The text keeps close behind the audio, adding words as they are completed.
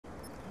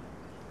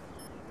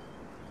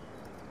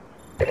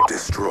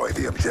destroy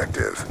the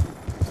objective.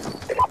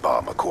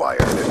 Bomb acquired.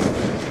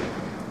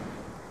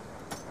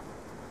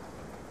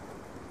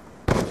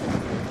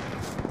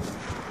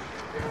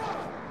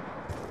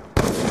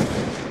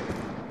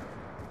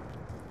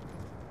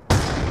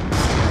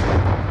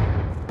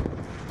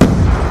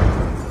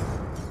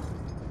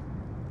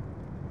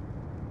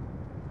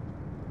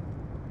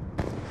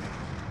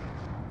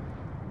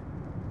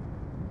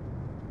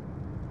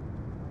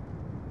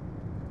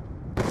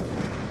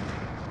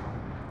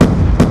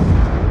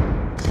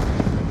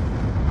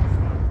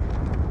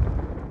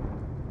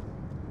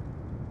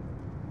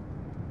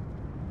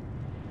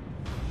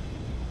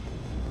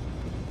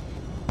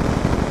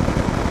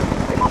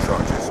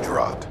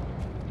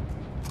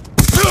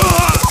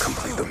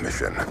 Complete the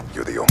mission.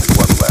 You're the only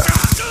one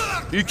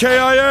left.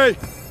 EKIA!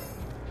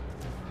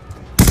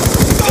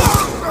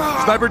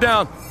 Sniper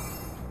down.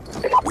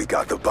 We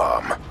got the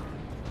bomb.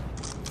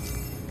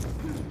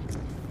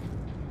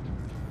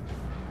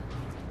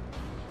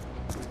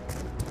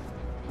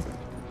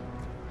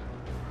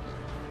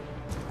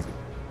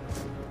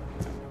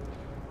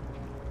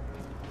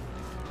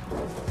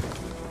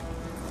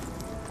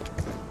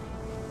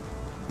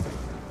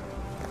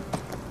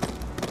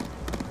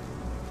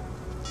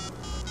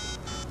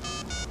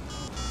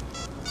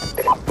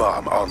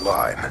 Bomb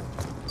online.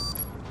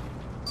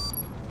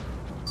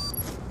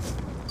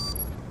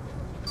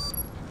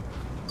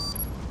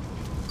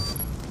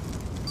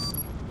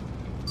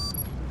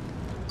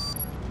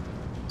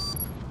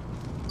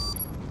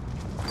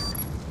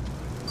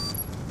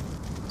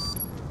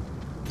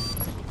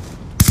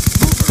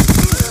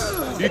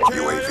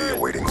 UAV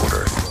awaiting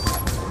orders.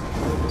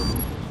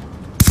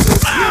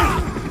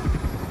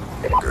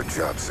 Good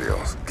job,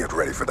 SEALs. Get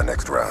ready for the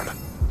next round.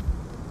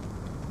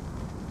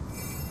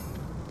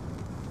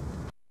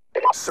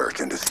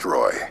 Search and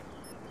destroy.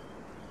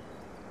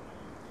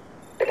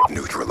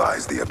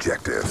 Neutralize the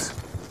objectives.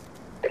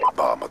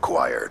 Bomb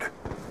acquired.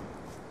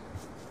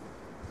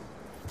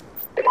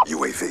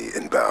 UAV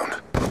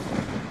inbound.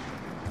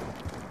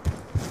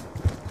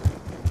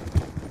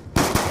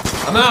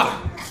 I'm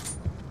out!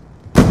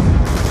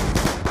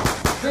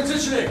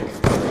 Transitioning!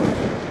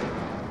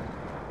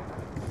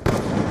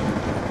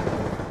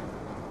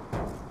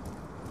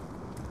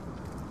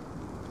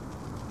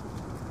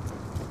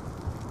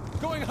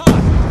 Going hot!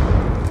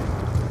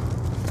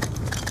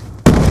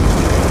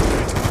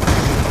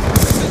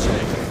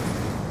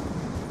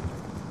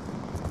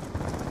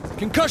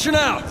 Concussion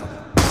out!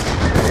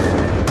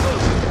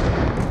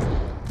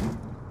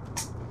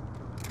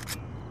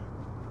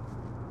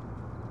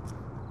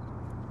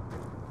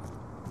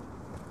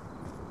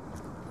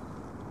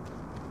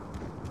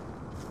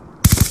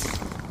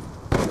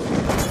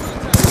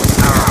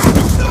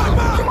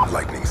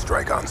 Lightning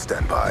strike on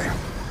standby.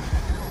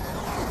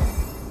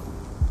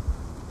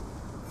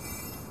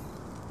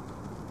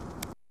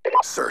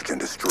 Search and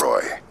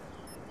destroy.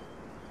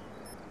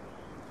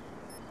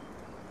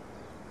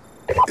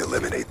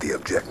 Eliminate the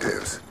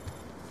objectives.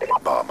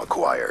 Bomb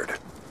acquired.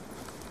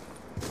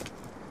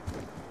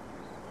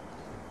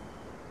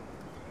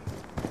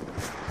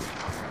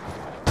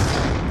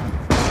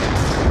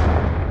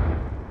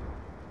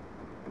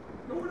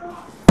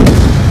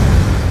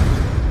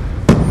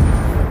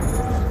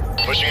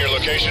 Pushing your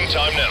location,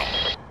 time now.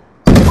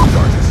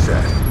 Charges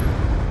set.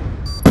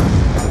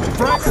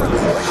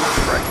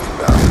 Strike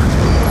inbound.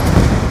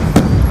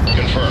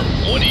 Confirm.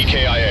 1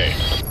 EKIA.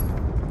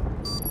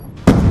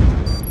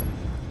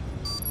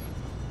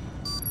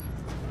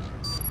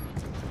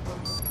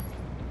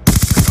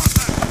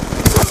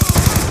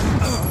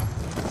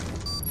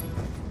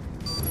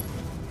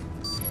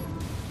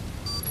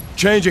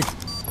 Changing.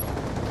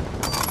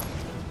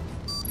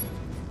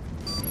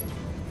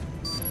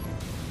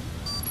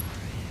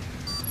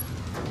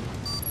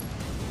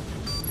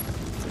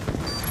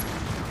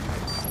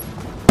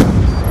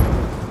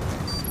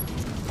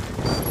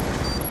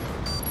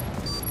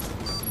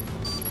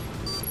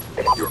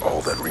 You're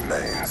all that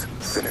remains.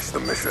 Finish the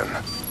mission.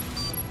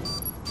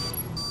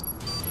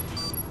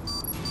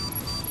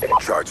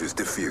 Charges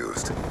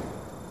defused.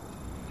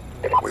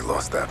 We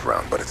lost that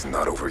round, but it's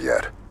not over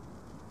yet.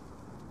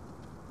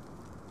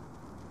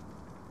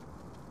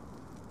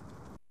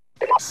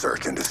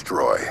 Search and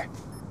destroy.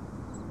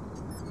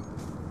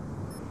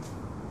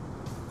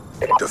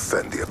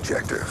 Defend the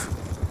objective.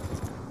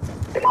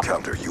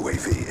 Counter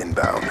UAV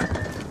inbound.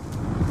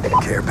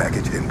 Care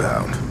package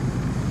inbound.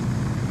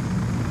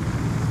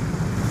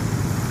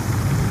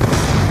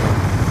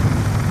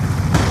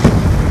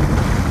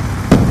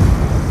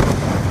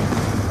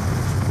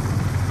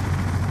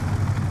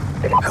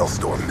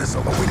 Hellstorm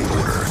missile awaiting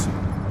orders.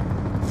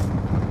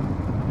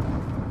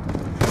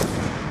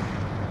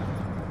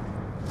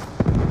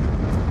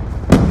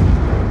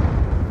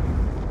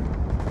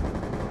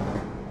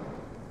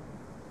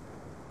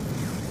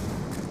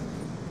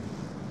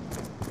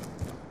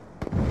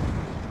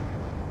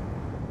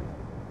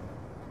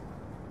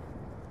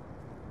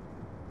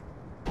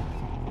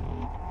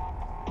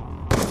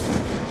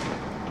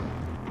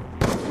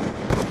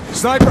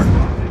 Sniper!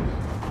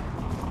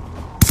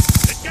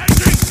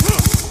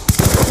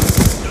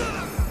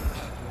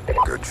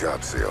 Good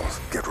job, SEALs.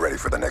 Get ready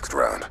for the next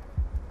round.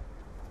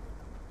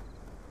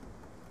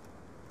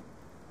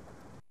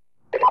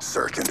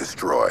 Search and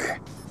destroy.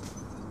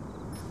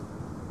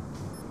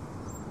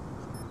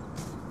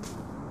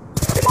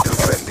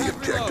 Defend the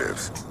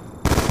objectives.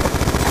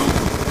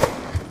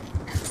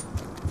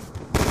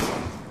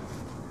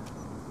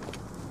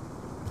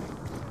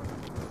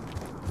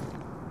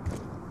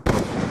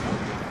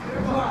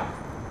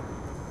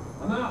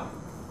 I'm out.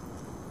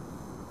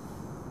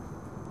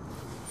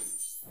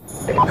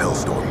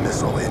 Hellstorm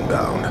missile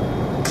inbound.